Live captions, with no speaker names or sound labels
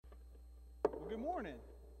Good morning.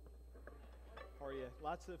 How are you?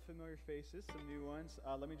 Lots of familiar faces, some new ones.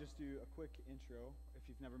 Let me just do a quick intro. If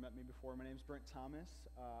you've never met me before, my name is Brent Thomas.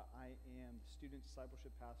 I am student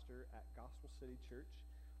discipleship pastor at Gospel City Church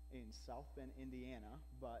in South Bend, Indiana.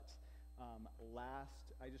 But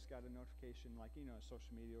I just got a notification,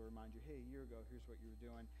 social media will remind you, hey, a year ago, here's what you were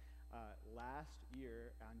doing. Last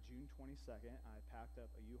year, on June 22nd, I packed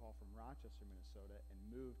up a U-Haul from Rochester, Minnesota, and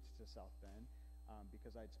moved to South Bend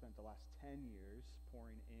because I'd spent the last 10 years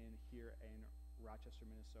pouring in here in Rochester,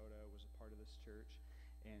 Minnesota, was a part of this church,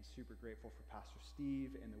 and super grateful for Pastor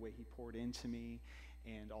Steve and the way he poured into me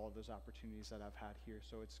and all of those opportunities that I've had here.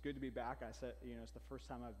 So it's good to be back. I said, it's the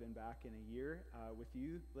first time I've been back in a year with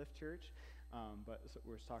you, Lift Church. But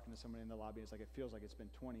we were talking to somebody in the lobby. It's like it feels like it's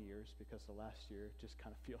been 20 years because the last year just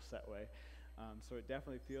kind of feels that way. So it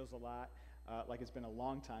definitely feels a lot like it's been a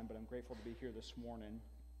long time, but I'm grateful to be here this morning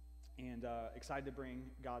and excited to bring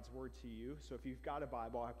God's word to you. So if you've got a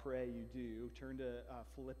Bible, I pray you do. Turn to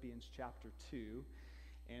Philippians chapter 2,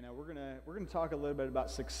 and we're gonna talk a little bit about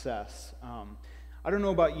success. I don't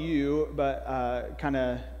know about you, but kind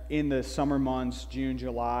of in the summer months, June,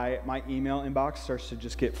 July, my email inbox starts to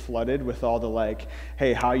just get flooded with all the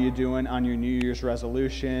hey, how you doing on your New Year's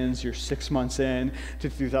resolutions? You're 6 months in to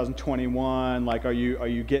 2021. Are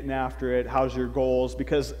you getting after it? How's your goals?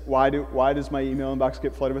 Because why does my email inbox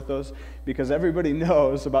get flooded with those? Because everybody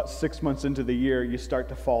knows about 6 months into the year, you start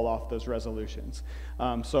to fall off those resolutions.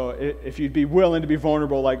 So if you'd be willing to be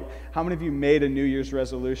vulnerable, how many of you made a New Year's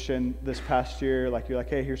resolution this past year? You're like,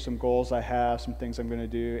 hey, here's some goals I have, some things I'm going to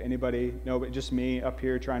do. Anybody? No, but just me up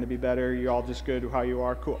here trying to be better. You all just good how you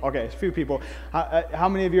are? Cool. Okay, a few people. How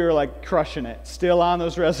many of you are crushing it? Still on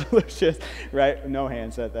those resolutions, right? No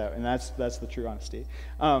hands at that, and that's the true honesty.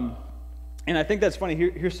 And I think that's funny.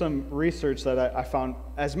 Here's some research that I found.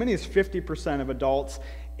 As many as 50% of adults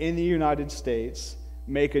in the United States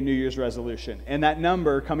make a New Year's resolution. And that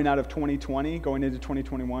number coming out of 2020, going into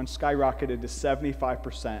 2021, skyrocketed to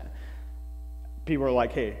 75%. People are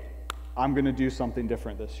like, hey, I'm going to do something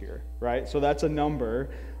different this year, right? So that's a number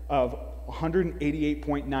of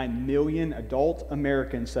 188.9 million adult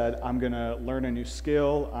Americans said, I'm going to learn a new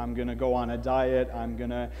skill, I'm going to go on a diet, I'm going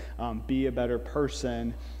to be a better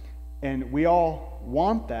person. And we all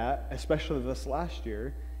want that, especially this last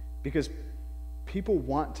year, because people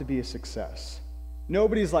want to be a success.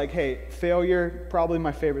 Nobody's like, hey, failure, probably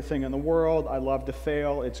my favorite thing in the world. I love to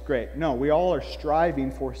fail. It's great. No, we all are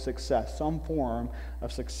striving for success, some form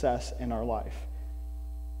of success in our life.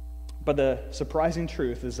 But the surprising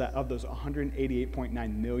truth is that of those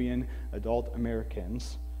 188.9 million adult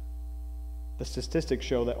Americans, the statistics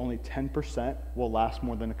show that only 10% will last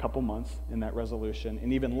more than a couple months in that resolution,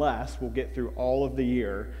 and even less will get through all of the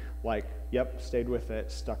year yep, stayed with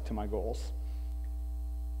it, stuck to my goals.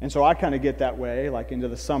 And so I kind of get that way, into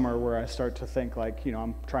the summer where I start to think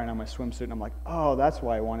I'm trying on my swimsuit and I'm like, oh, that's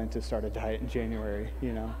why I wanted to start a diet in January,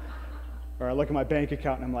 Or I look at my bank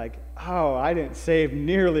account and I'm like, oh, I didn't save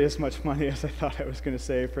nearly as much money as I thought I was going to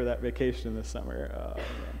save for that vacation this summer. Oh,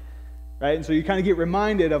 man. Right? And so you kind of get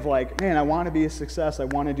reminded of man, I want to be a success. I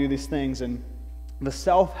want to do these things. And the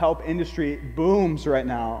self-help industry booms right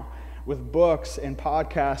now with books and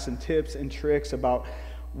podcasts and tips and tricks about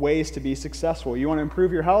ways to be successful. You want to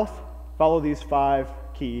improve your health? Follow these 5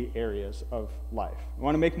 key areas of life. You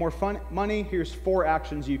want to make more money? Here's 4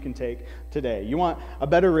 actions you can take today. You want a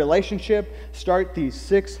better relationship? Start these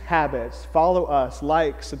 6 habits. Follow us,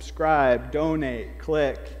 subscribe, donate,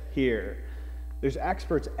 click here. There's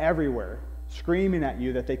experts everywhere screaming at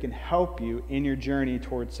you that they can help you in your journey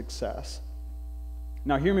towards success.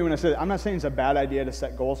 Now, hear me when I say that. I'm not saying it's a bad idea to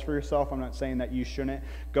set goals for yourself. I'm not saying that you shouldn't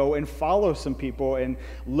go and follow some people and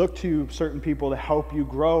look to certain people to help you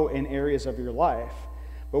grow in areas of your life.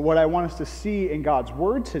 But what I want us to see in God's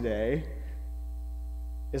Word today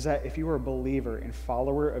is that if you are a believer and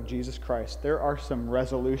follower of Jesus Christ, there are some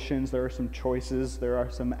resolutions, there are some choices, there are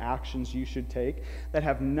some actions you should take that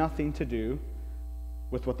have nothing to do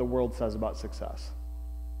with what the world says about success.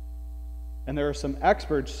 And there are some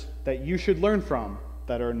experts that you should learn from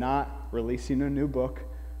that are not releasing a new book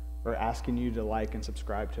or asking you to like and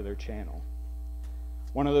subscribe to their channel.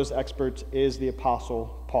 One of those experts is the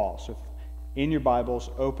Apostle Paul. So if in your Bibles,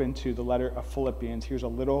 open to the letter of Philippians. Here's a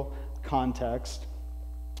little context.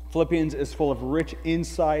 Philippians is full of rich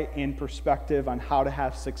insight and perspective on how to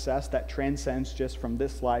have success that transcends just from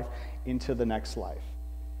this life into the next life.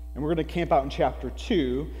 And we're going to camp out in chapter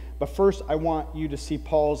 2, but first I want you to see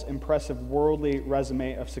Paul's impressive worldly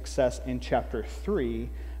resume of success in chapter 3,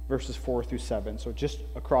 verses 4 through 7. So just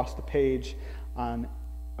across the page on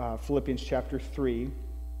Philippians chapter 3,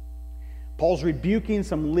 Paul's rebuking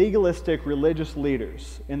some legalistic religious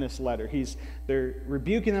leaders in this letter. They're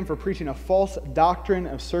rebuking them for preaching a false doctrine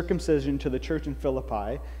of circumcision to the church in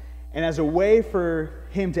Philippi. And as a way for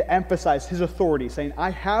him to emphasize his authority, saying, I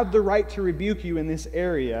have the right to rebuke you in this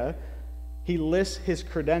area, he lists his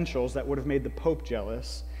credentials that would have made the Pope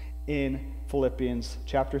jealous in Philippians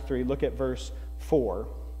chapter 3. Look at verse 4.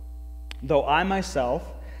 Though I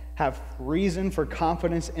myself have reason for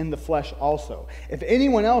confidence in the flesh also. If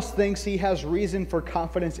anyone else thinks he has reason for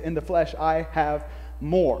confidence in the flesh, I have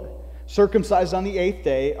more. Circumcised on the 8th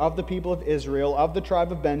day, of the people of Israel, of the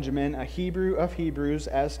tribe of Benjamin, a Hebrew of Hebrews,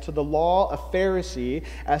 as to the law, a Pharisee,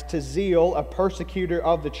 as to zeal, a persecutor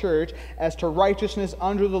of the church, as to righteousness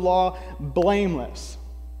under the law, blameless.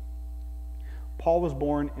 Paul was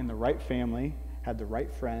born in the right family, had the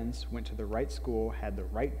right friends, went to the right school, had the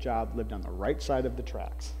right job, lived on the right side of the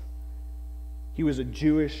tracks. He was a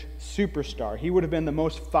Jewish superstar. He would have been the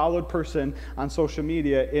most followed person on social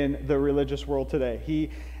media in the religious world today.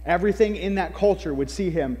 Everything in that culture would see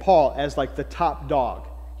him, Paul, as like the top dog.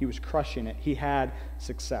 He was crushing it. He had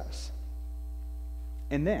success.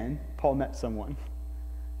 And then Paul met someone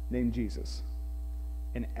named Jesus.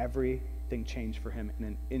 And everything changed for him in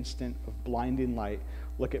an instant of blinding light.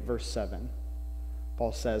 Look at verse 7.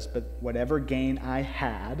 Paul says, but whatever gain I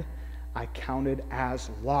had, I counted as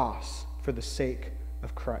loss for the sake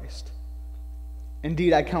of Christ.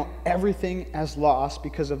 Indeed, I count everything as loss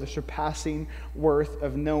because of the surpassing worth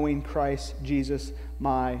of knowing Christ Jesus,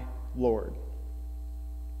 my Lord.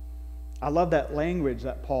 I love that language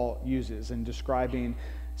that Paul uses in describing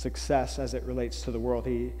success as it relates to the world.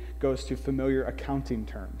 He goes to familiar accounting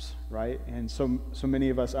terms, right? And so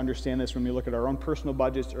many of us understand this when we look at our own personal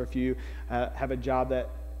budgets, or if you have a job that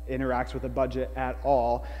interacts with a budget at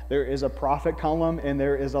all. There is a profit column and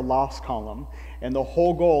there is a loss column. And the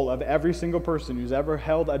whole goal of every single person who's ever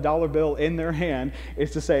held a dollar bill in their hand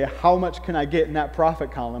is to say, how much can I get in that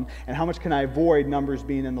profit column and how much can I avoid numbers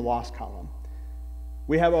being in the loss column?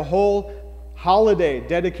 We have a whole holiday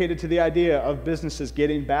dedicated to the idea of businesses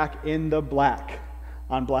getting back in the black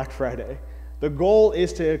on Black Friday. The goal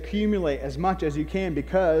is to accumulate as much as you can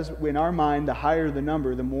because in our mind, the higher the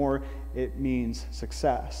number, the more it means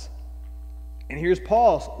success. And here's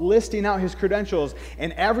Paul listing out his credentials,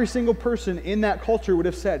 and every single person in that culture would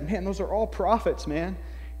have said, man, those are all prophets, man.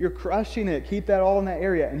 You're crushing it. Keep that all in that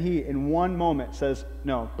area. And he, in one moment, says,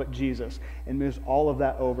 no, but Jesus, and moves all of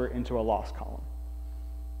that over into a loss column.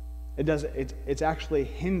 It's actually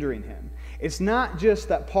hindering him. It's not just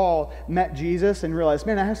that Paul met Jesus and realized,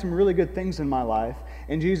 man, I have some really good things in my life,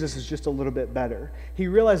 and Jesus is just a little bit better. He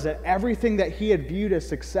realized that everything that he had viewed as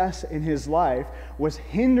success in his life was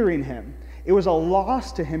hindering him. It was a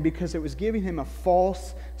loss to him because it was giving him a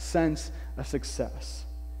false sense of success.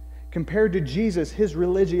 Compared to Jesus, his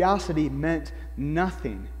religiosity meant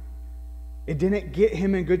nothing. It didn't get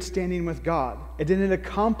him in good standing with God. It didn't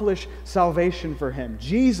accomplish salvation for him.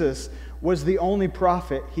 Jesus was the only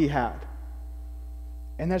prophet he had.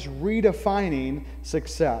 And that's redefining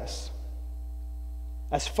success.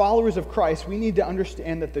 As followers of Christ, we need to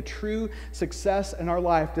understand that the true success in our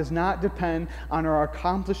life does not depend on our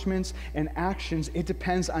accomplishments and actions. It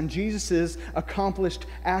depends on Jesus' accomplished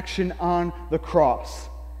action on the cross.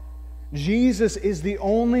 Jesus is the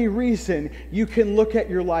only reason you can look at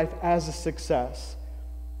your life as a success.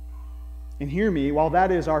 And hear me, while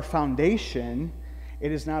that is our foundation,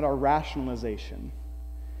 it is not our rationalization.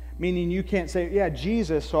 Meaning you can't say, yeah,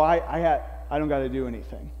 Jesus, so I don't got to do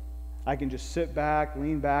anything. I can just sit back,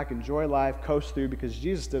 lean back, enjoy life, coast through because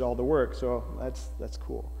Jesus did all the work, so that's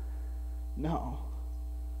cool. No.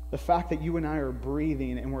 The fact that you and I are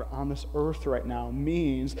breathing and we're on this earth right now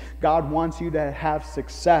means God wants you to have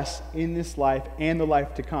success in this life and the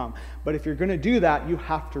life to come. But if you're going to do that, you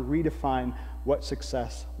have to redefine what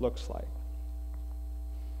success looks like.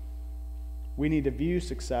 We need to view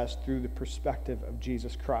success through the perspective of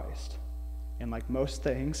Jesus Christ. And like most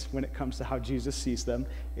things, when it comes to how Jesus sees them,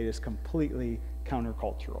 it is completely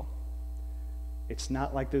countercultural. It's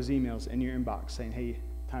not like those emails in your inbox saying, hey,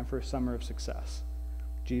 time for a summer of success.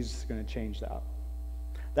 Jesus is going to change that.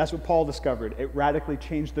 That's what Paul discovered. It radically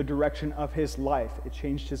changed the direction of his life. It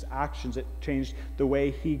changed his actions. It changed the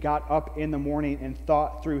way he got up in the morning and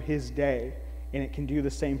thought through his day. And it can do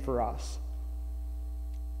the same for us.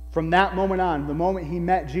 From that moment on, the moment he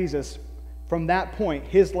met Jesus, from that point,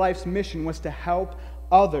 his life's mission was to help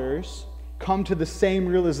others come to the same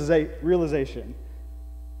realization.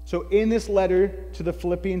 So in this letter to the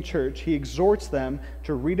Philippian church, he exhorts them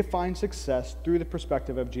to redefine success through the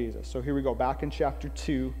perspective of Jesus. So here we go, back in chapter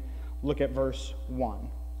 2, look at verse 1.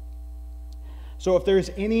 So if there's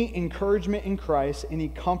any encouragement in Christ, any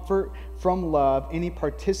comfort from love, any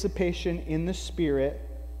participation in the Spirit,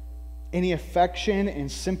 any affection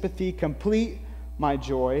and sympathy, complete my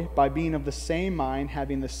joy by being of the same mind,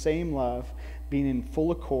 having the same love, being in full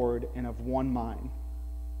accord and of one mind.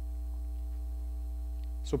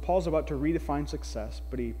 So Paul's about to redefine success,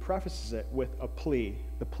 but he prefaces it with a plea.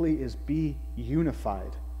 The plea is be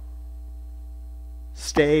unified.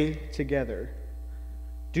 Stay together.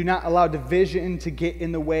 Do not allow division to get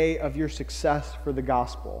in the way of your success for the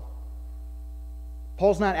gospel.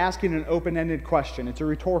 Paul's not asking an open-ended question. It's a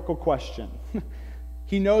rhetorical question.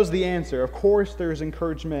 He knows the answer. Of course there's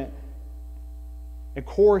encouragement. Of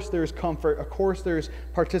course there's comfort. Of course there's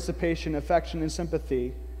participation, affection, and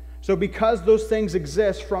sympathy. So because those things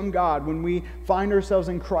exist from God, when we find ourselves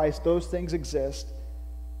in Christ, those things exist.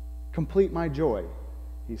 Complete my joy,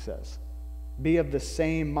 he says. Be of the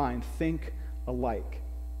same mind. Think alike.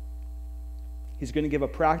 He's going to give a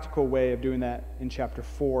practical way of doing that in chapter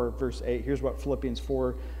 4, verse 8. Here's what Philippians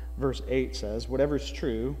 4, verse 8 says. Whatever is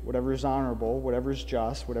true, whatever is honorable, whatever is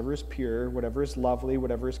just, whatever is pure, whatever is lovely,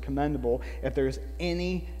 whatever is commendable, if there's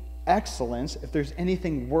any excellence, if there's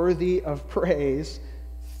anything worthy of praise,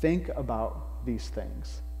 think about these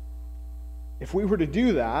things. If we were to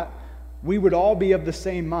do that, we would all be of the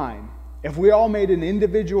same mind. If we all made an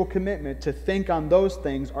individual commitment to think on those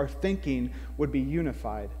things, our thinking would be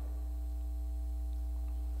unified.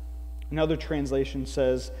 Another translation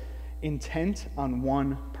says, intent on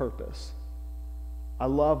one purpose. I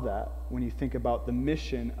love that when you think about the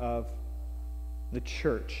mission of the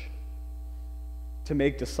church, to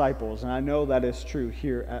make disciples. And I know that is true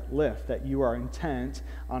here at Lift, that you are intent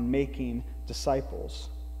on making disciples.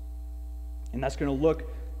 And that's going to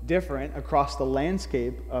look different across the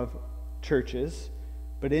landscape of churches,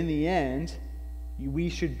 but in the end, we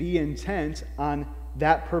should be intent on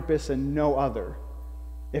that purpose and no other.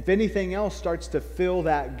 If anything else starts to fill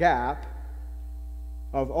that gap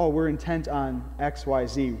of, oh, we're intent on X, Y,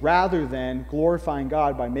 Z, rather than glorifying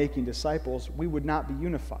God by making disciples, we would not be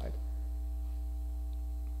unified.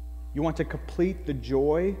 You want to complete the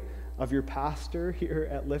joy of your pastor here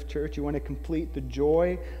at Lift Church. You want to complete the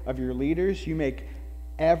joy of your leaders. You make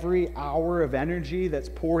every hour of energy that's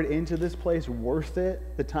poured into this place worth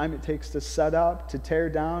it. The time it takes to set up, to tear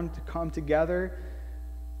down, to come together.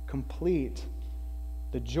 Complete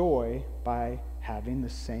the joy by having the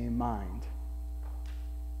same mind.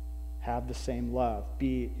 Have the same love.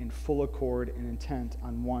 Be in full accord and intent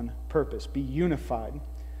on one purpose. Be unified.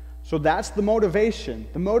 So that's the motivation.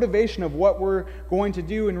 The motivation of what we're going to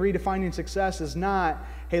do in redefining success is not,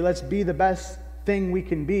 hey, let's be the best thing we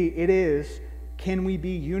can be. It is, can we be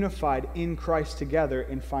unified in Christ together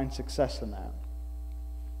and find success in that?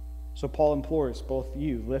 So Paul implores both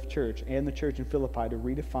you, Lift Church, and the church in Philippi to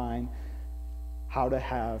redefine how to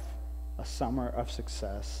have a summer of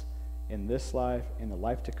success in this life, in the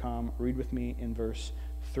life to come. Read with me in verse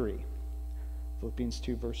 3. Philippians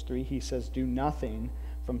 2, verse 3, he says, do nothing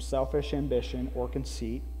from selfish ambition or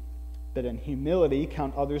conceit, but in humility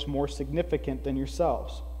count others more significant than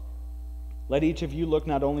yourselves. Let each of you look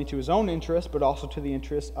not only to his own interest, but also to the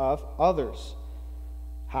interests of others.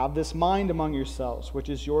 Have this mind among yourselves, which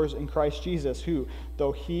is yours in Christ Jesus, who,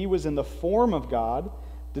 though he was in the form of God,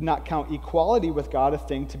 did not count equality with God a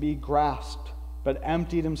thing to be grasped, but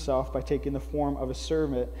emptied himself by taking the form of a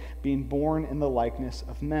servant, being born in the likeness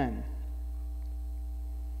of men.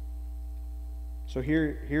 So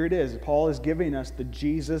here it is. Paul is giving us the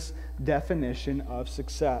Jesus definition of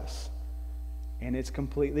success. And it's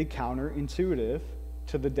completely counterintuitive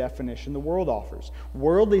to the definition the world offers.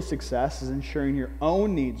 Worldly success is ensuring your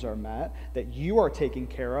own needs are met, that you are taken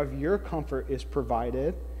care of, your comfort is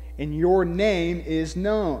provided, and your name is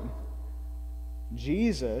known.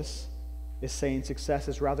 Jesus is saying success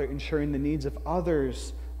is rather ensuring the needs of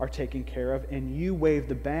others are taken care of, and you wave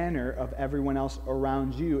the banner of everyone else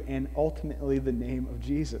around you, and ultimately the name of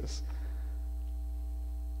Jesus.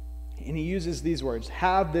 And he uses these words,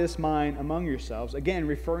 have this mind among yourselves, again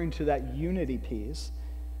referring to that unity piece,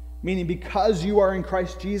 meaning because you are in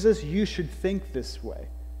Christ Jesus, you should think this way.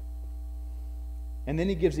 And then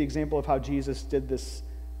he gives the example of how Jesus did this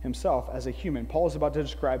himself as a human. Paul is about to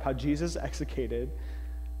describe how Jesus executed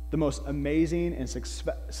the most amazing and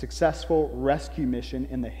successful rescue mission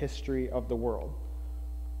in the history of the world.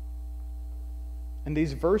 And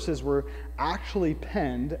these verses were actually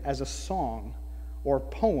penned as a song or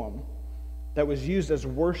poem that was used as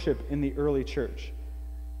worship in the early church.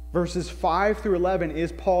 Verses 5 through 11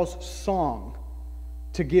 is Paul's song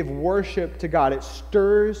to give worship to God. It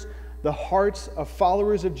stirs the hearts of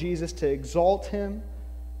followers of Jesus to exalt him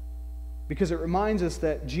Because it reminds us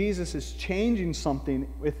that Jesus is changing something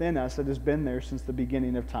within us that has been there since the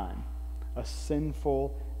beginning of time, a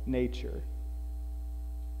sinful nature.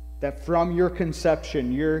 That from your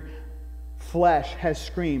conception, your flesh has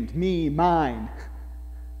screamed, me, mine.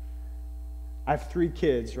 I have 3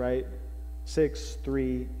 kids, right? 6,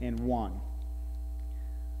 3, and 1.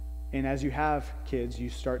 And as you have kids, you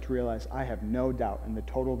start to realize, I have no doubt in the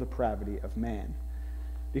total depravity of man.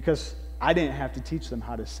 Because I didn't have to teach them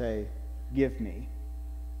how to say, give me.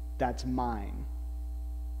 That's mine.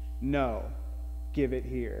 No, give it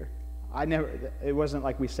here. It wasn't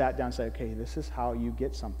like we sat down and said, okay, this is how you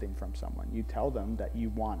get something from someone. You tell them that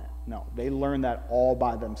you want it. No, they learn that all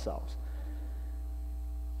by themselves.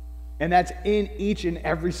 And that's in each and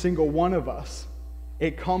every single one of us.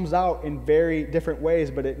 It comes out in very different ways,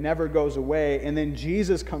 but it never goes away. And then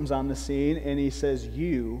Jesus comes on the scene and he says,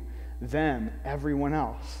 you, them, everyone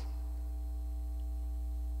else.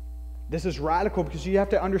 This is radical because you have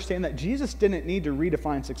to understand that Jesus didn't need to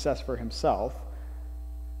redefine success for himself.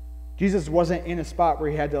 Jesus wasn't in a spot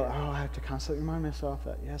where he had to, I have to constantly remind myself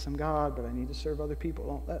that, yes, I'm God, but I need to serve other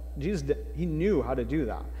people. He knew how to do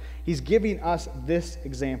that. He's giving us this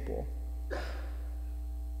example.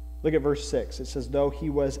 Look at verse 6. It says, though he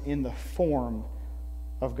was in the form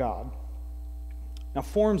of God. Now,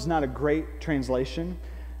 form's not a great translation.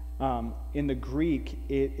 In the Greek,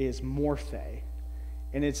 it is morphe.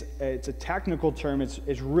 And it's a technical term.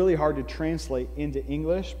 It's really hard to translate into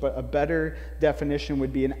English, but a better definition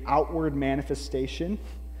would be an outward manifestation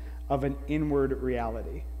of an inward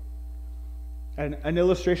reality. And an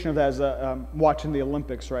illustration of that is watching the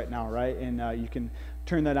Olympics right now, right? And you can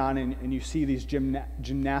turn that on and you see these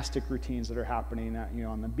gymnastic routines that are happening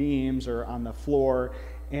on the beams or on the floor.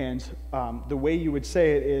 And the way you would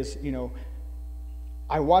say it is,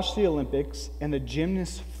 I watched the Olympics and the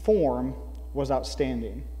gymnast's form was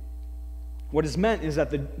outstanding. What is meant is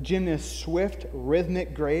that the gymnast's swift,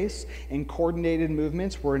 rhythmic grace and coordinated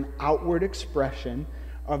movements were an outward expression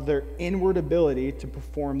of their inward ability to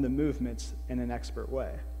perform the movements in an expert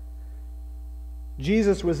way.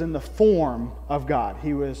 Jesus was in the form of God.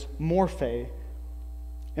 He was morphe.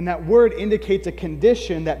 And that word indicates a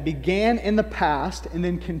condition that began in the past and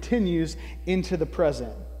then continues into the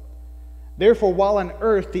present. Therefore, while on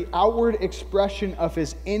earth, the outward expression of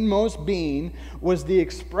his inmost being was the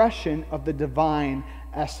expression of the divine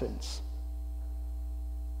essence.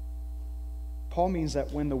 Paul means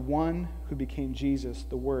that when the one who became Jesus,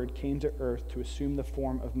 the Word, came to earth to assume the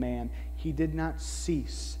form of man, he did not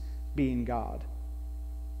cease being God.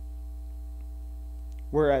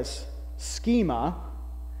 Whereas schema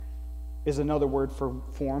is another word for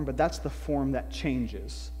form, but that's the form that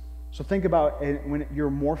changes. So think about it, when your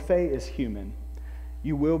morphe is human.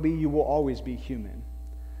 You will always be human.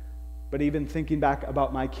 But even thinking back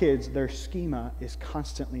about my kids, their schema is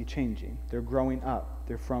constantly changing. They're growing up.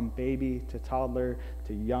 They're from baby to toddler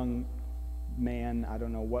to young man. I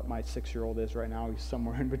don't know what my 6-year-old is right now. He's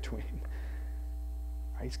somewhere in between.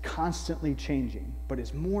 He's constantly changing. But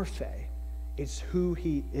his morphe, it's who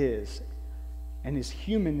he is. And his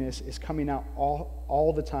humanness is coming out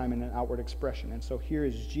all the time in an outward expression. And so here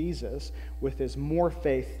is Jesus with his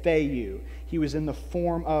morphe theou. He was in the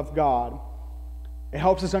form of God. It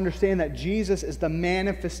helps us understand that Jesus is the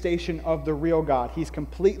manifestation of the real God. He's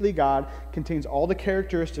completely God, contains all the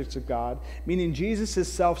characteristics of God, meaning Jesus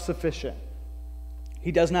is self-sufficient.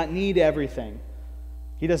 He does not need everything.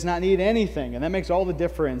 He does not need anything. And that makes all the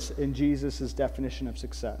difference in Jesus' definition of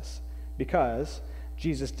success. Because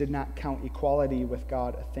Jesus did not count equality with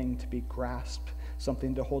God a thing to be grasped,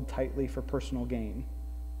 something to hold tightly for personal gain,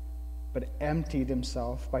 but emptied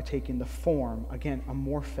himself by taking the form, again, a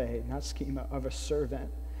morphe, not schema, of a servant,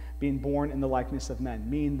 being born in the likeness of men.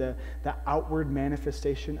 Meaning the outward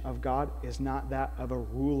manifestation of God is not that of a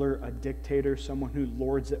ruler, a dictator, someone who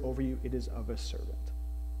lords it over you. It is of a servant.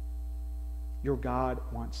 Your God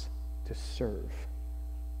wants to serve.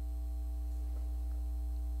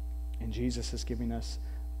 And Jesus is giving us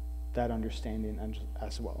that understanding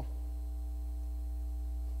as well.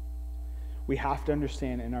 We have to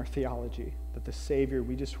understand in our theology that the Savior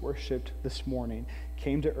we just worshiped this morning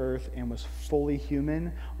came to earth and was fully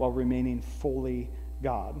human while remaining fully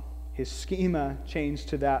God. His schema changed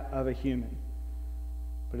to that of a human.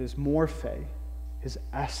 But his morphe, his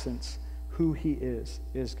essence, who he is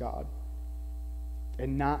God.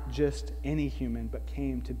 And not just any human, but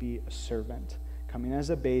came to be a servant. Coming as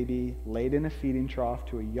a baby, laid in a feeding trough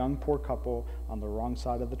to a young poor couple on the wrong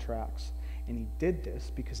side of the tracks. And he did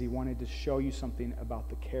this because he wanted to show you something about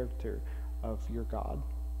the character of your God.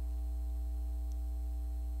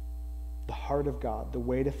 the heart of God, the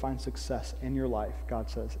way to find success in your life, God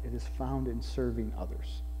says, it is found in serving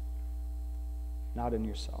others, not in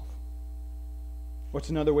yourself. What's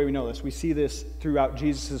another way we know this? We see this throughout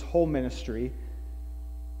Jesus' whole ministry.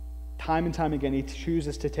 Time and time again, he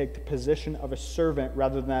chooses to take the position of a servant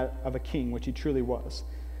rather than that of a king, which he truly was.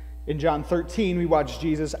 In John 13, we watch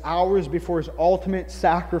Jesus, hours before his ultimate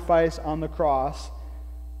sacrifice on the cross,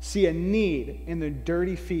 see a need in the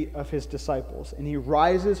dirty feet of his disciples. And he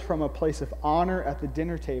rises from a place of honor at the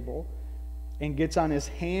dinner table and gets on his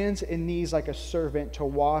hands and knees like a servant to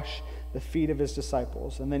wash the feet of his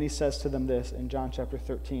disciples. And then he says to them this in John chapter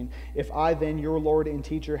 13, "If I then, your Lord and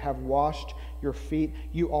teacher, have washed your feet,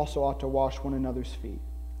 you also ought to wash one another's feet.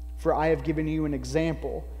 For I have given you an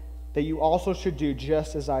example that you also should do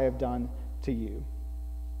just as I have done to you."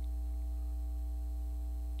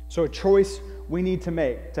 So a choice we need to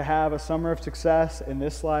make to have a summer of success in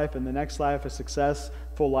this life and the next life, a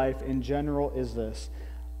successful life in general, is this: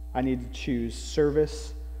 I need to choose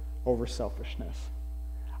service over selfishness.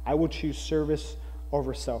 I will choose service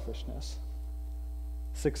over selfishness.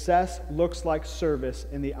 Success looks like service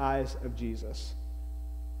in the eyes of Jesus.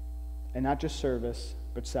 And not just service,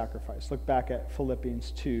 but sacrifice. Look back at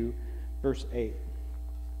Philippians 2, verse 8.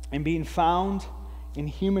 "And being found in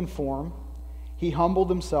human form, he humbled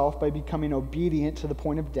himself by becoming obedient to the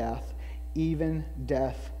point of death, even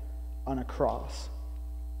death on a cross."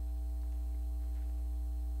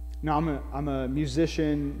 Now, I'm a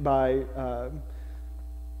musician by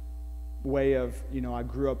way of, I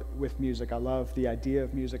grew up with music. I love the idea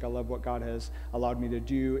of music. I love what God has allowed me to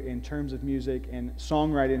do in terms of music. And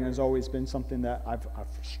songwriting has always been something that I've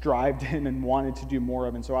strived in and wanted to do more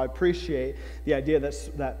of. And so I appreciate the idea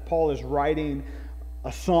that Paul is writing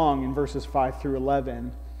a song in verses 5 through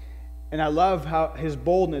 11. And I love how his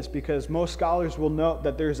boldness, because most scholars will note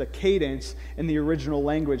that there's a cadence in the original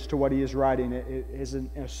language to what he is writing. It is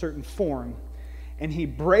in a certain form. And he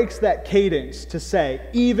breaks that cadence to say,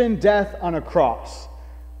 even death on a cross.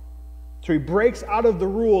 So he breaks out of the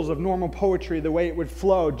rules of normal poetry, the way it would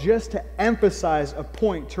flow, just to emphasize a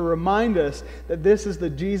point, to remind us that this is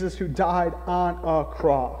the Jesus who died on a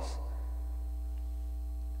cross.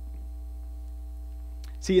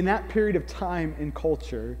 See, in that period of time in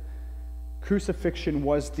culture, crucifixion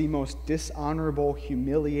was the most dishonorable,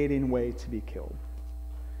 humiliating way to be killed.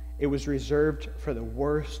 It was reserved for the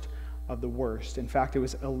worst of the worst. In fact, it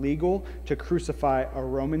was illegal to crucify a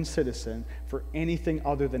Roman citizen for anything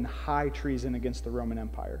other than high treason against the Roman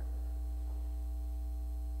Empire.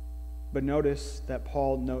 But notice that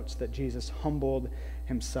Paul notes that Jesus humbled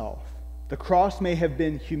himself. The cross may have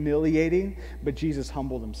been humiliating, but Jesus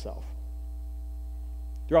humbled himself.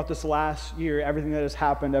 Throughout this last year, everything that has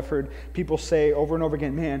happened, I've heard people say over and over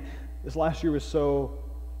again, man, this last year was so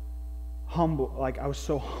humble. Like, I was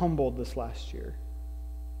so humbled this last year.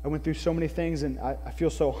 I went through so many things, and I feel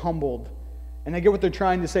so humbled. And I get what they're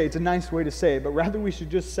trying to say. It's a nice way to say it, but rather we should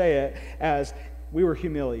just say it as we were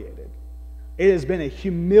humiliated. It has been a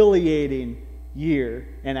humiliating year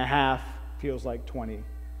and a half, feels like 20,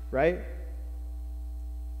 right?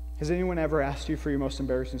 Has anyone ever asked you for your most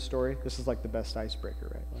embarrassing story? This is like the best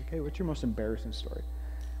icebreaker, right? Like, hey, what's your most embarrassing story?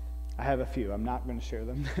 I have a few. I'm not going to share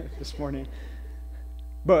them this morning.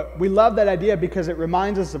 But we love that idea because it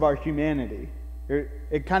reminds us of our humanity.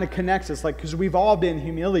 It kind of connects us, like, because we've all been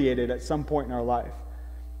humiliated at some point in our life.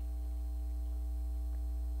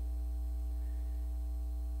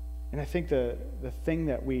 And I think the thing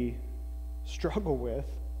that we struggle with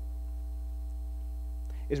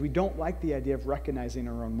is we don't like the idea of recognizing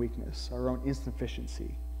our own weakness, our own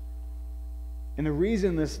insufficiency. And the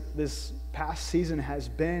reason this past season has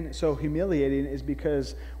been so humiliating is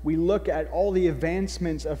because we look at all the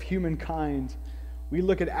advancements of humankind. We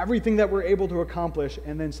look at everything that we're able to accomplish,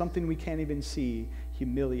 and then something we can't even see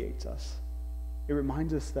humiliates us. It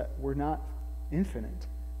reminds us that we're not infinite.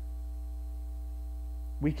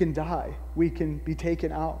 We can die. We can be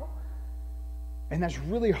taken out. And that's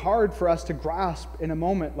really hard for us to grasp in a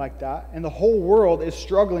moment like that. And the whole world is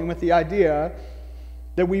struggling with the idea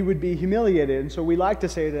that we would be humiliated. And so we like to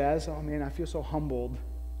say it as, oh man, I feel so humbled.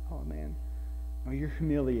 Oh man. No, you're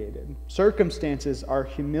humiliated. Circumstances are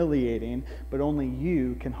humiliating, but only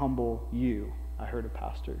you can humble you, I heard a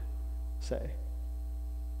pastor say.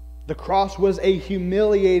 The cross was a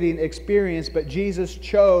humiliating experience, but Jesus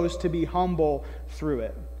chose to be humble through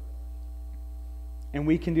it. And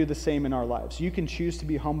we can do the same in our lives. You can choose to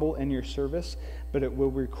be humble in your service, but it will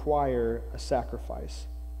require a sacrifice.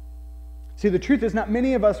 See, the truth is, not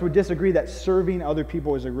many of us would disagree that serving other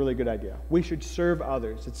people is a really good idea. We should serve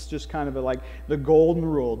others. It's just kind of like the golden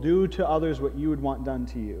rule. Do to others what you would want done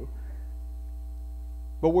to you.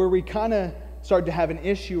 But where we kind of start to have an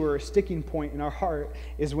issue or a sticking point in our heart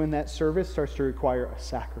is when that service starts to require a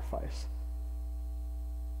sacrifice.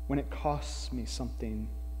 When it costs me something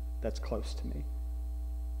that's close to me.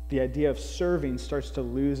 The idea of serving starts to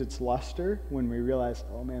lose its luster when we realize,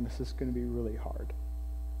 oh man, this is going to be really hard.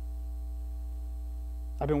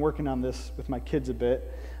 I've been working on this with my kids a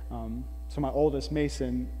bit. So my oldest,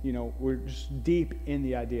 Mason, we're just deep in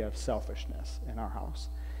the idea of selfishness in our house.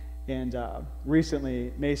 And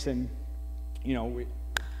recently, Mason,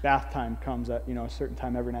 bath time comes at, a certain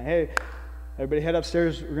time every night. Hey, everybody head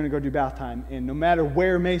upstairs, we're going to go do bath time. And no matter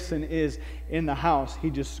where Mason is in the house,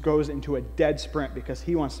 he just goes into a dead sprint because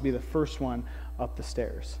he wants to be the first one up the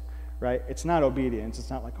stairs, right? It's not obedience.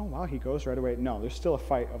 It's not like, oh, wow, he goes right away. No, there's still a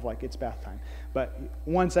fight of like, it's bath time. But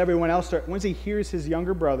once he hears his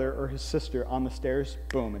younger brother or his sister on the stairs,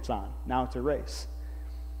 boom, it's on. Now it's a race.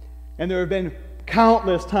 And there have been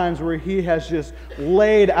countless times where he has just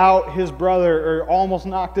laid out his brother or almost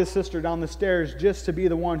knocked his sister down the stairs just to be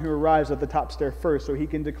the one who arrives at the top stair first so he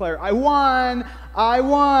can declare, I won! I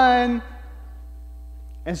won!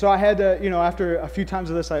 And so I had to, after a few times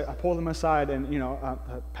of this, I pulled him aside and,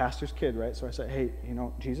 a pastor's kid, right? So I said, hey,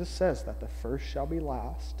 Jesus says that the first shall be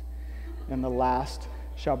last and the last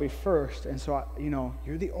shall be first. And so,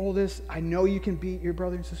 you're the oldest. I know you can beat your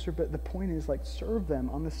brother and sister, but the point is, like, serve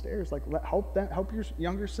them on the stairs. Like, help your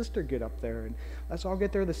younger sister get up there. And let's all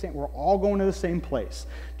get there the same. We're all going to the same place.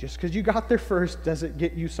 Just because you got there first doesn't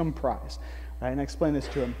get you some prize. Right? And I explained this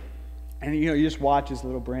to him. And, you just watch his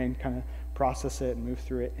little brain kind of process it and move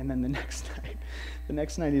through it. And then the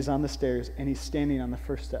next night he's on the stairs and he's standing on the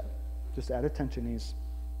first step. Just at attention. He's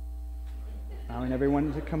allowing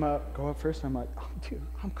everyone to go up first. I'm like, oh, dude,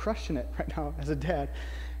 I'm crushing it right now as a dad.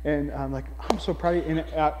 And I'm like, I'm so proud of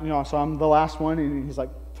you. So I'm the last one, and he's like,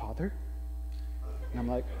 Father? And I'm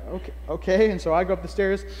like, okay. And so I go up the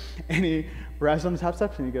stairs, and he arrives on the top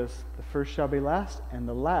steps, and he goes, the first shall be last, and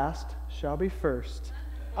the last shall be first.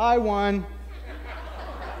 I won.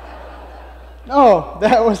 No,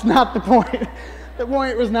 that was not the point. The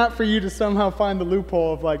point was not for you to somehow find the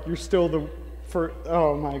loophole of, like, you're still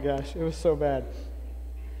oh my gosh, it was so bad.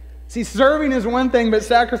 See, serving is one thing, but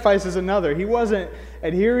sacrifice is another. He wasn't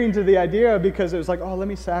adhering to the idea because it was like, oh, let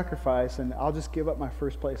me sacrifice and I'll just give up my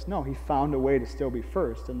first place. No, he found a way to still be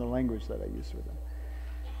first in the language that I used with him.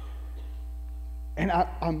 And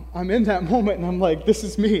I'm in that moment and I'm like, this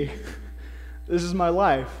is me. This is my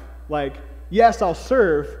life. Like, yes, I'll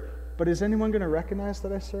serve, but is anyone going to recognize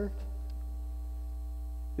that I served?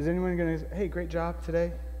 Is anyone going to say, hey, great job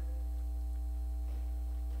today?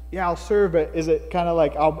 Yeah, I'll serve, but is it kind of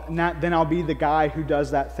like I'll be the guy who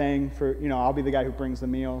does that thing for, I'll be the guy who brings the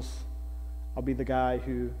meals. I'll be the guy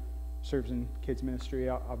who serves in kids ministry.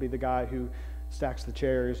 I'll be the guy who stacks the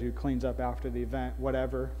chairs, who cleans up after the event,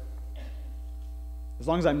 whatever. As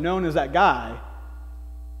long as I'm known as that guy,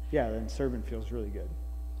 yeah, then serving feels really good.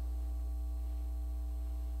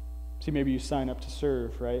 See, maybe you sign up to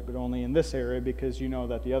serve, right? But only in this area because you know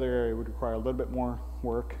that the other area would require a little bit more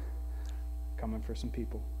work coming for some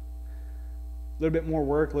people. A little bit more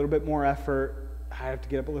work, a little bit more effort. I have to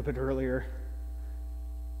get up a little bit earlier.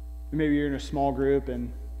 Maybe you're in a small group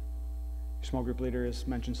and your small group leader has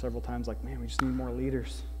mentioned several times, like, man, we just need more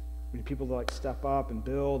leaders. We need people to, like, step up and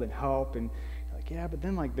build and help. And you're like, yeah, but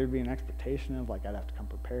then, like, there'd be an expectation of, like, I'd have to come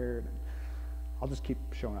prepared. And I'll just keep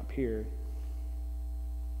showing up here.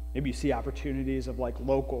 Maybe you see opportunities of, like,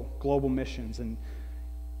 local, global missions, and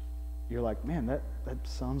you're like, man, that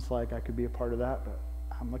sounds like I could be a part of that, but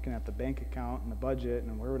I'm looking at the bank account and the budget,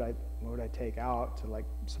 and what would I take out to, like,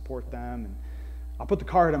 support them? And I'll put the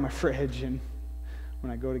card on my fridge, and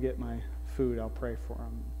when I go to get my food, I'll pray for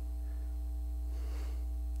them.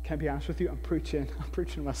 Can I be honest with you? I'm preaching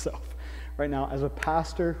to myself right now. As a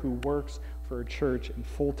pastor who works for a church in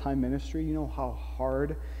full-time ministry, you know how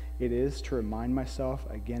hard it is to remind myself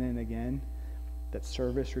again and again that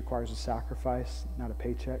service requires a sacrifice, not a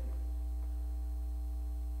paycheck.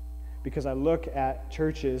 Because I look at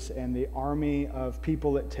churches and the army of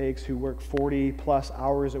people it takes who work 40 plus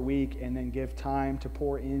hours a week and then give time to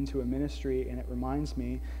pour into a ministry, and it reminds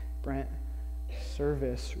me, Brent,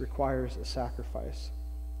 service requires a sacrifice.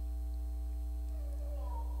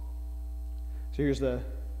 So here's the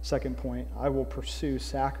second point. I will pursue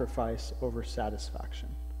sacrifice over satisfaction.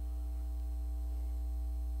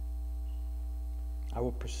 I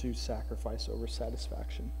will pursue sacrifice over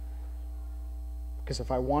satisfaction. Because if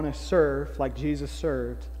I want to serve like Jesus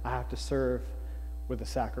served, I have to serve with a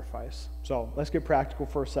sacrifice. So let's get practical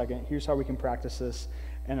for a second. Here's how we can practice this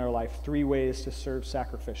in our life. 3 ways to serve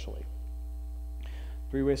sacrificially.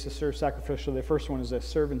 3 ways to serve sacrificially. The first one is this: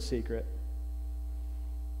 serve in secret.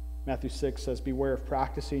 Matthew 6 says, beware of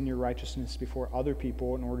practicing your righteousness before other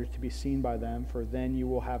people in order to be seen by them, for then you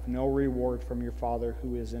will have no reward from your Father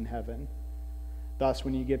who is in heaven. Thus,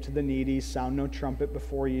 when you give to the needy, sound no trumpet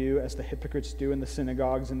before you, as the hypocrites do in the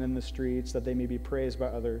synagogues and in the streets, that they may be praised by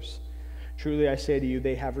others. Truly I say to you,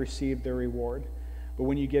 they have received their reward. But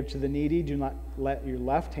when you give to the needy, do not let your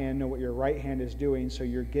left hand know what your right hand is doing, so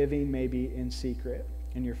your giving may be in secret,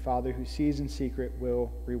 and your Father who sees in secret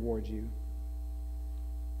will reward you.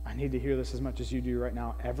 I need to hear this as much as you do right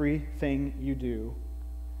now. Everything you do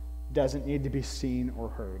doesn't need to be seen or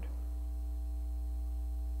heard.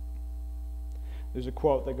 There's a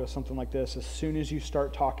quote that goes something like this: as soon as you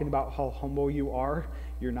start talking about how humble you are,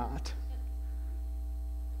 you're not.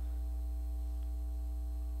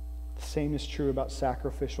 The same is true about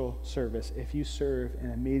sacrificial service. If you serve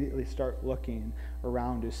and immediately start looking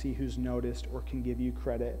around to see who's noticed or can give you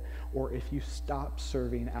credit, or if you stop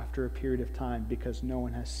serving after a period of time because no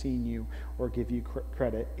one has seen you or give you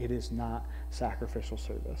credit, it is not sacrificial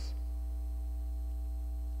service.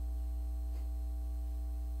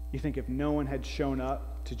 You think if no one had shown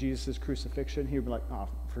up to Jesus' crucifixion, he would be like, oh,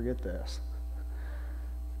 forget this.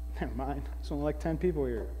 Never mind. There's only like 10 people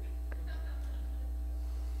here.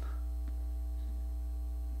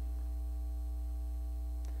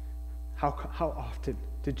 How often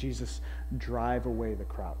did Jesus drive away the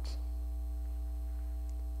crowds?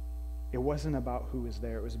 It wasn't about who was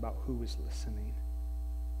there. It was about who was listening.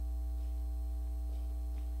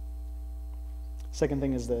 Second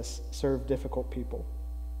thing is this: serve difficult people.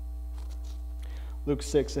 Luke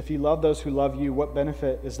 6, if you love those who love you, what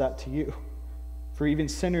benefit is that to you? For even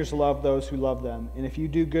sinners love those who love them. And if you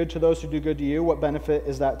do good to those who do good to you, what benefit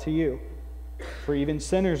is that to you? For even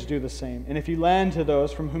sinners do the same. And if you lend to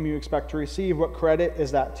those from whom you expect to receive, what credit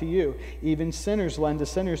is that to you? Even sinners lend to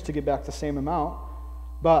sinners to get back the same amount.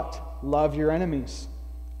 But love your enemies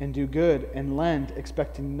and do good and lend,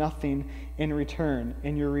 expecting nothing in return,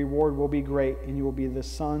 and your reward will be great, and you will be the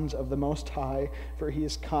sons of the Most High, for he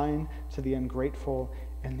is kind to the ungrateful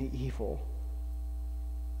and the evil.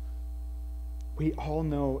 We all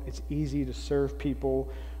know it's easy to serve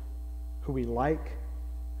people who we like,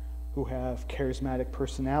 who have charismatic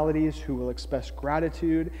personalities, who will express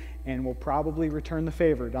gratitude, and will probably return the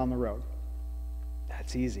favor down the road.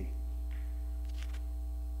 That's easy.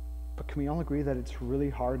 But can we all agree that it's really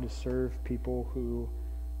hard to serve people who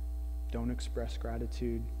don't express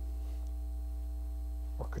gratitude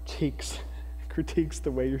or critiques the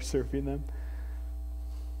way you're serving them?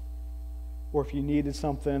 Or if you needed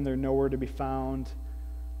something, they're nowhere to be found.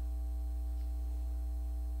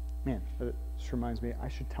 Man, this reminds me, I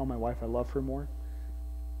should tell my wife I love her more.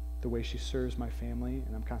 The way she serves my family.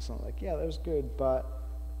 And I'm constantly like, yeah, that was good, but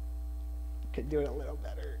I could do it a little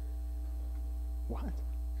better. What?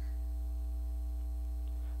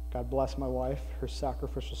 God bless my wife, her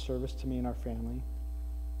sacrificial service to me and our family.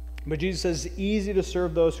 But Jesus says it's easy to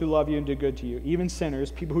serve those who love you and do good to you. Even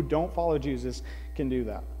sinners, people who don't follow Jesus, can do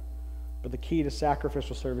that. But the key to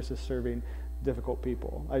sacrificial service is serving difficult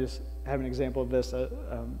people. I just have an example of this.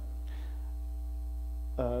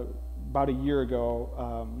 About a year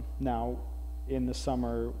ago now, in the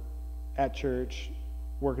summer, at church,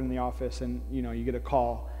 working in the office, and you get a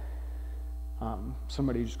call.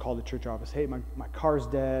 Somebody just called the church office. Hey, my car's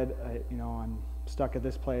dead. I'm stuck at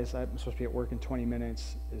this place. I'm supposed to be at work in 20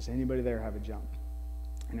 minutes. Does anybody there have a jump?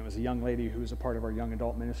 And it was a young lady who was a part of our young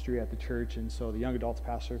adult ministry at the church. And so the young adults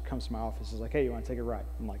pastor comes to my office and is like, hey, you want to take a ride?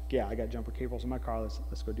 I'm like, yeah, I got jumper cables in my car.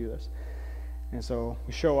 Let's go do this. And so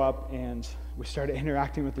we show up and we started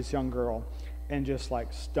interacting with this young girl, and just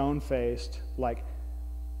like stone-faced, like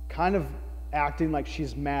kind of acting like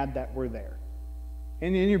she's mad that we're there.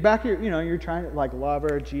 And in your back, you're trying to like love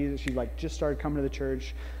her, Jesus. She like just started coming to the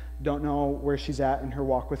church, don't know where she's at in her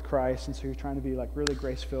walk with Christ, and so you're trying to be like really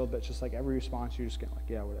grace-filled, but just like every response, you're just getting like,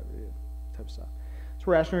 yeah, whatever, dude, type of stuff. So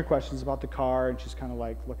we're asking her questions about the car, and she's kind of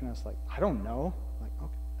like looking at us like, I don't know. Like,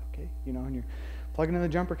 okay, and you're plugging in the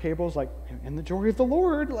jumper cables, like, in the joy of the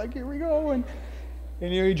Lord, like, here we go, and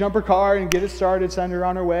you jump her car and get it started, send her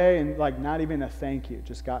on her way, and like not even a thank you,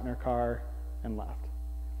 just got in her car and left.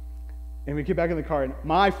 And we get back in the car, and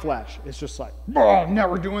my flesh is just like,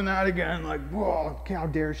 never doing that again. Like, how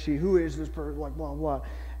dare she? Who is this person? Like, blah, blah.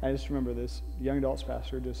 I just remember this young adults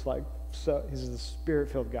pastor just like, so he's a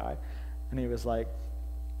spirit-filled guy. And he was like,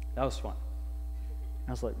 that was fun.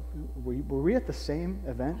 I was like, were we at the same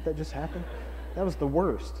event that just happened? That was the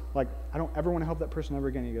worst. Like, I don't ever want to help that person ever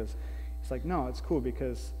again. He's like, no, it's cool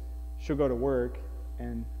because she'll go to work,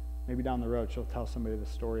 and maybe down the road she'll tell somebody the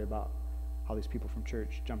story about how these people from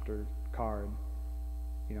church jumped her car,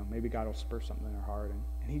 and maybe God will spur something in her heart,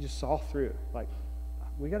 and he just saw through, like,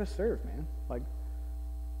 we got to serve, man. Like,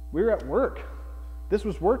 we were at work. This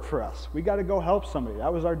was work for us. We got to go help somebody.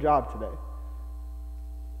 That was our job today.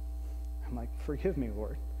 I'm like, forgive me,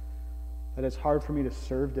 Lord, that it's hard for me to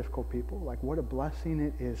serve difficult people. Like, what a blessing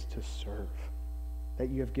it is to serve. That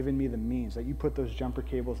you have given me the means, that you put those jumper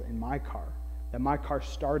cables in my car, that my car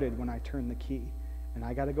started when I turned the key, and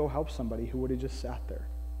I got to go help somebody who would have just sat there.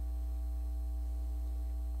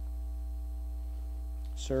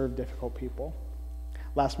 Serve difficult people.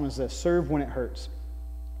 Last one is this: serve when it hurts.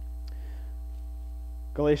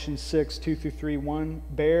 Galatians 6, 2-3, 1,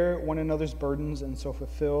 bear one another's burdens and so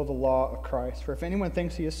fulfill the law of Christ. For if anyone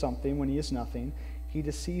thinks he is something when he is nothing, he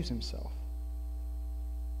deceives himself.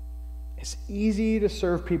 It's easy to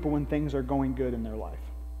serve people when things are going good in their life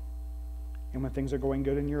and when things are going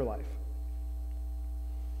good in your life.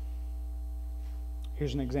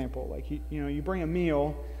 Here's an example. Like, you bring a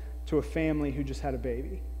meal to a family who just had a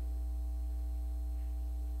baby.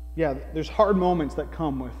 Yeah, there's hard moments that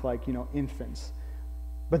come with, infants.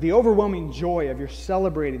 But the overwhelming joy of you're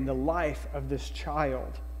celebrating the life of this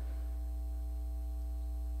child,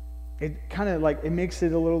 it kind of it makes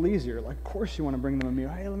it a little easier. Like, of course you want to bring them a meal.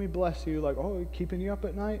 Hey, let me bless you. Like, oh, keeping you up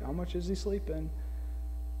at night? How much is he sleeping?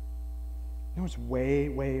 You know what's way,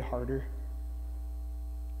 way harder?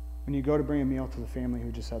 When you go to bring a meal to the family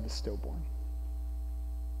who just had the stillborn.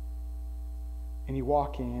 And you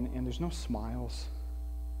walk in and there's no smiles.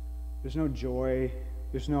 There's no joy.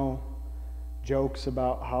 There's no jokes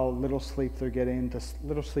about how little sleep they're getting. The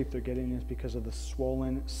little sleep they're getting is because of the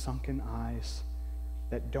swollen, sunken eyes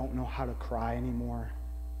that don't know how to cry anymore.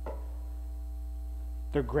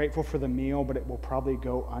 They're grateful for the meal, but it will probably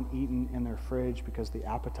go uneaten in their fridge because the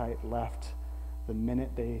appetite left the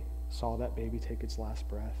minute they saw that baby take its last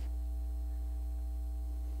breath.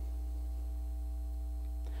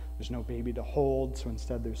 There's no baby to hold, so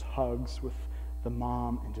instead there's hugs with the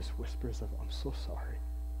mom and just whispers of, I'm so sorry.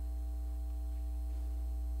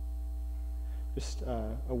 Just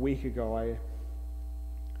a week ago, I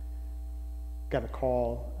got a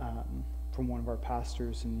call from one of our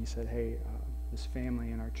pastors, and he said, hey, this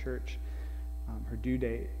family in our church, her due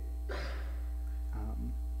date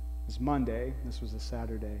is Monday. This was a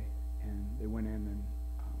Saturday, and they went in and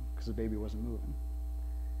because the baby wasn't moving.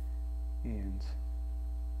 And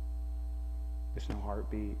there's no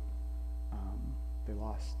heartbeat. They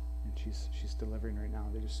lost, and she's delivering right now.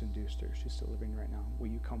 They just induced her. She's delivering right now. Will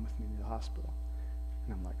you come with me to the hospital?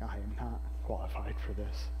 And I'm like, I am not qualified for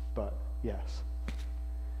this, but yes.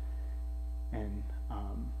 And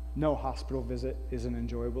no hospital visit is an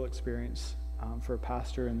enjoyable experience for a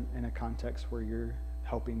pastor in a context where you're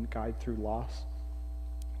helping guide through loss.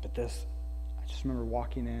 But this, I just remember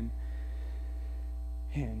walking in,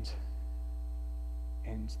 and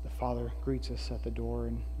the father greets us at the door,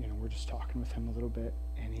 and we're just talking with him a little bit,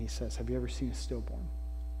 and he says, have you ever seen a stillborn?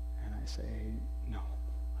 And I say, no,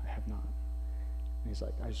 I have not. And he's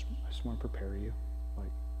like, I just want to prepare you.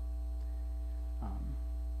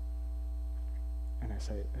 And I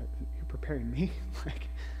say, you're preparing me?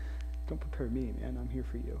 Don't prepare me, man. I'm here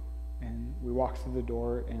for you. And we walk through the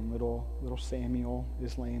door, and little Samuel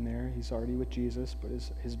is laying there. He's already with Jesus, but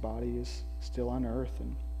his body is still on earth.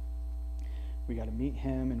 And we got to meet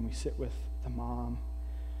him, and we sit with the mom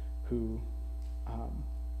who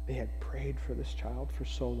they had prayed for this child for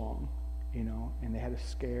so long, and they had a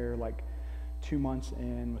scare 2 months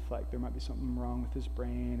in with there might be something wrong with his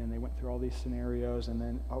brain, and they went through all these scenarios, and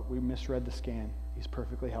then we misread the scan. He's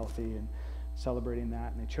perfectly healthy, and celebrating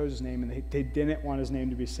that, and they chose his name, and they didn't want his name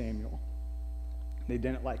to be Samuel. They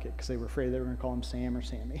didn't like it because they were afraid they were going to call him Sam or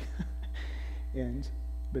Sammy.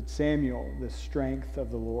 But Samuel, the strength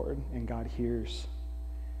of the Lord, and God hears,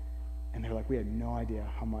 and they're like, we had no idea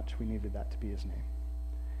how much we needed that to be his name.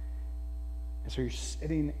 And so you're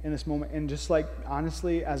sitting in this moment, and just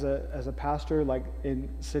honestly, as a pastor, in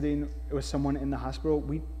sitting with someone in the hospital,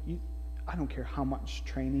 I don't care how much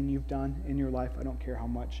training you've done in your life. I don't care how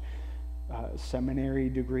much seminary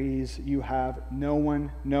degrees you have. No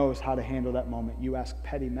one knows how to handle that moment. You ask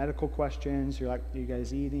petty medical questions. You're like, are you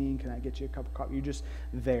guys eating? Can I get you a cup of coffee? You're just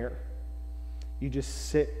there. You just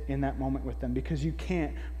sit in that moment with them because you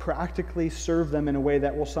can't practically serve them in a way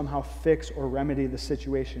that will somehow fix or remedy the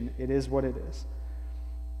situation. It is what it is.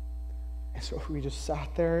 And so we just sat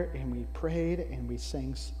there and we prayed and we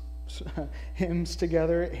sang hymns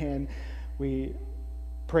together and we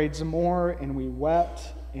prayed some more and we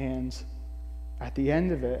wept, and at the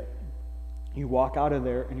end of it, you walk out of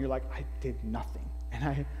there and you're like, I did nothing.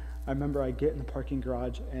 And I remember I get in the parking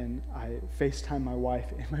garage and I FaceTime my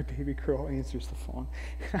wife, and my baby girl answers the phone.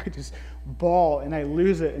 And I just bawl and I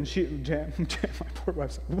lose it. And my poor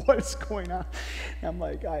wife's like, what is going on? And I'm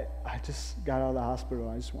like, I just got out of the hospital.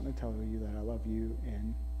 I just want to tell you that I love you,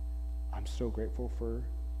 and I'm so grateful for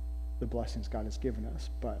the blessings God has given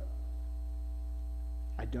us, but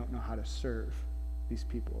I don't know how to serve these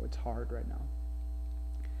people. It's hard right now.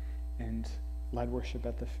 And led worship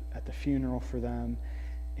at the funeral for them,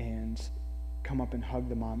 and come up and hug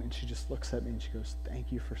the mom, and she just looks at me and she goes,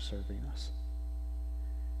 thank you for serving us.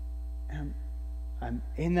 And I'm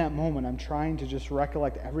in that moment, I'm trying to just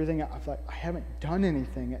recollect everything. I feel like I haven't done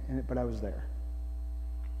anything in it, but I was there.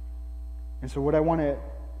 And so what I want to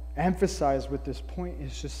emphasize with this point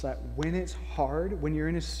is just that when it's hard, when you're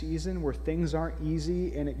in a season where things aren't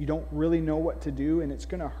easy and you don't really know what to do, and it's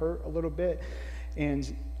going to hurt a little bit, and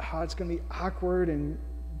it's going to be awkward and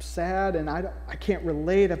sad, and I can't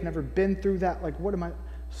relate, I've never been through that, like what am I?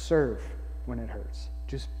 Serve when it hurts.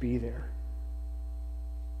 Just be there.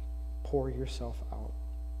 Pour yourself out.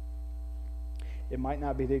 It might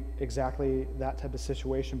not be exactly that type of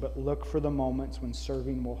situation, but look for the moments when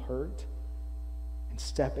serving will hurt, and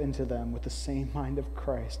step into them with the same mind of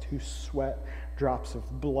Christ, who sweat drops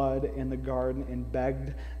of blood in the garden and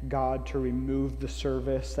begged God to remove the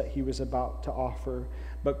service that he was about to offer,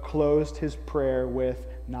 but closed his prayer with,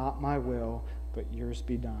 not my will, but yours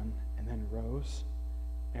be done, and then rose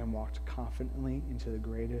and walked confidently into the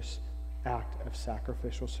greatest act of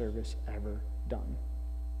sacrificial service ever done.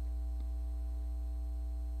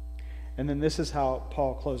 And then this is how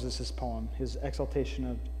Paul closes his poem, his exaltation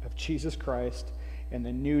of Jesus Christ and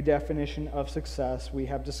the new definition of success we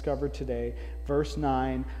have discovered today. Verse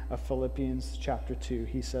 9 of Philippians chapter 2,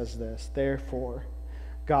 he says this, therefore,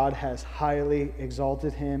 God has highly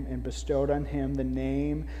exalted him and bestowed on him the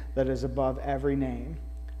name that is above every name,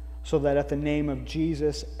 so that at the name of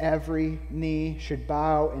Jesus every knee should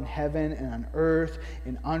bow in heaven and on earth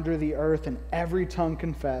and under the earth, and every tongue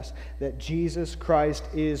confess that Jesus Christ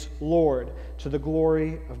is Lord, to the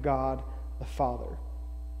glory of God the Father.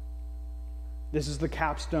 This is the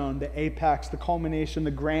capstone, the apex, the culmination,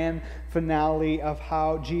 the grand finale of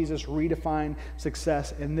how Jesus redefined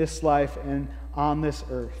success in this life and on this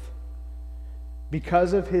earth.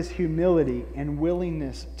 Because of his humility and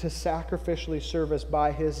willingness to sacrificially serve us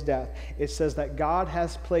by his death, it says that God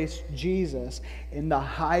has placed Jesus in the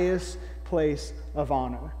highest place of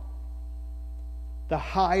honor, the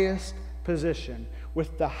highest position,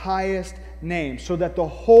 with the highest name, so that the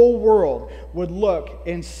whole world would look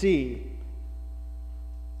and see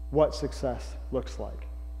what success looks like.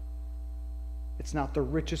 It's not the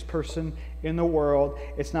richest person in the world.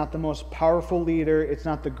 It's not the most powerful leader. It's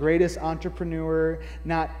not the greatest entrepreneur.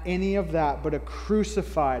 Not any of that, but a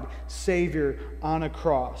crucified Savior on a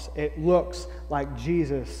cross. It looks like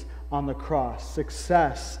Jesus on the cross.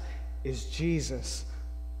 Success is Jesus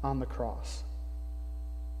on the cross.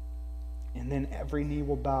 And then every knee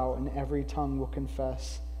will bow and every tongue will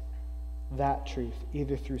confess that truth,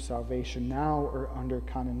 either through salvation now or under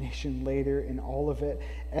condemnation later. In all of it,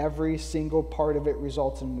 every single part of it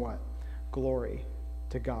results in what? Glory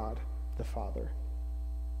to God the Father.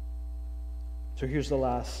 So here's the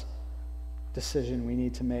last decision we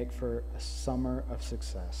need to make for a summer of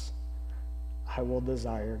success. I will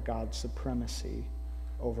desire God's supremacy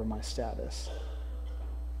over my status.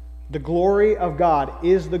 The glory of God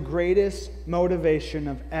is the greatest motivation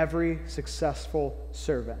of every successful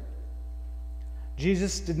servant.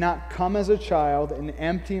 Jesus did not come as a child and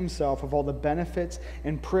empty himself of all the benefits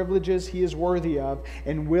and privileges he is worthy of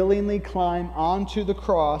and willingly climb onto the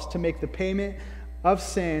cross to make the payment of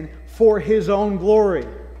sin for his own glory.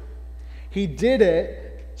 He did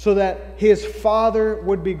it so that his Father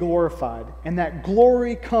would be glorified, and that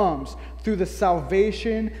glory comes through the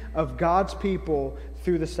salvation of God's people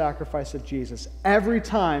through the sacrifice of Jesus. Every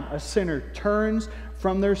time a sinner turns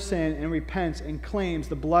from their sin and repents and claims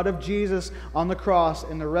the blood of Jesus on the cross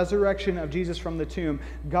and the resurrection of Jesus from the tomb,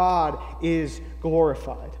 God is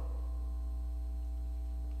glorified.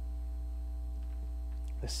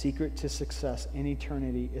 The secret to success in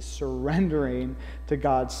eternity is surrendering to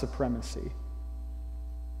God's supremacy.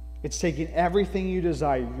 It's taking everything you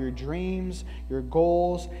desire, your dreams, your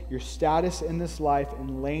goals, your status in this life,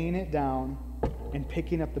 and laying it down and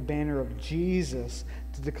picking up the banner of Jesus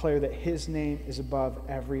to declare that his name is above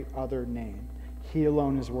every other name. He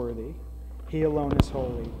alone is worthy. He alone is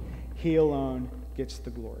holy. He alone gets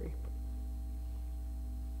the glory.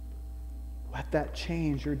 Let that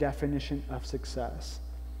change your definition of success.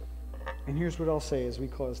 And here's what I'll say as we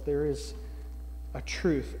close. There is a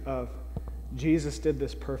truth of Jesus did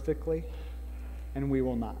this perfectly, and we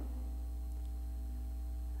will not.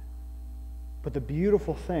 But the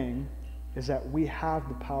beautiful thing is that we have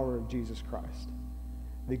the power of Jesus Christ,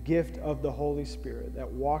 the gift of the Holy Spirit that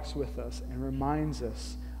walks with us and reminds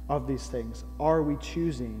us of these things. Are we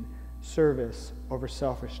choosing service over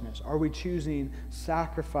selfishness? Are we choosing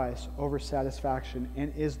sacrifice over satisfaction?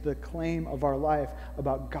 And is the claim of our life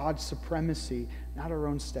about God's supremacy, not our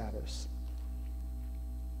own status?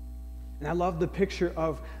 And I love the picture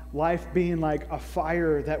of life being like a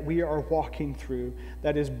fire that we are walking through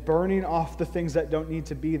that is burning off the things that don't need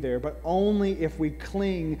to be there, but only if we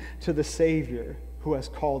cling to the Savior who has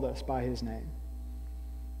called us by his name.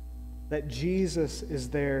 That Jesus is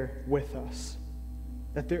there with us.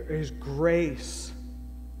 That there is grace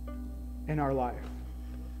in our life.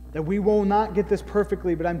 That we will not get this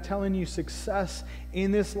perfectly, but I'm telling you, success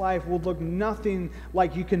in this life will look nothing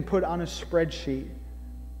like you can put on a spreadsheet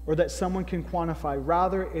or that someone can quantify.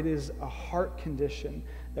 Rather, it is a heart condition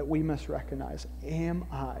that we must recognize. Am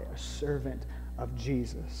I a servant of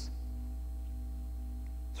Jesus?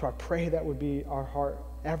 So I pray that would be our heart.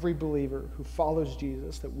 Every believer who follows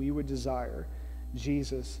Jesus, that we would desire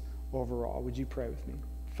Jesus overall. Would you pray with me?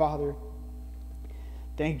 Father,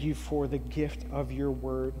 thank you for the gift of your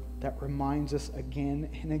word that reminds us again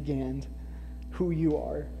and again who you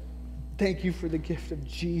are. Thank you for the gift of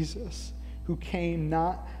Jesus, who came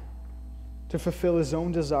not to fulfill his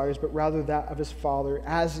own desires, but rather that of his Father,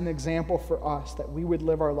 as an example for us, that we would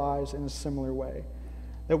live our lives in a similar way.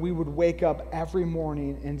 That we would wake up every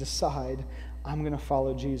morning and decide, I'm going to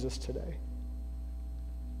follow Jesus today.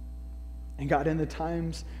 And God, in the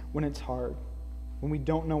times when it's hard, when we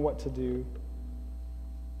don't know what to do,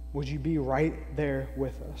 would you be right there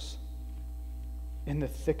with us, in the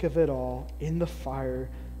thick of it all, in the fire,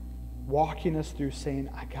 walking us through, saying,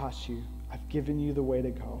 I got you. I've given you the way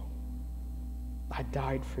to go. I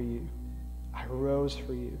died for you. I rose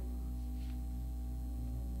for you.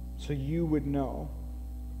 So you would know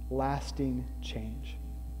lasting change.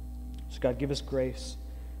 So God, give us grace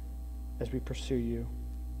as we pursue you.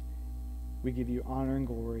 We give you honor and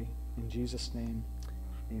glory. In Jesus' name,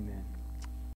 amen.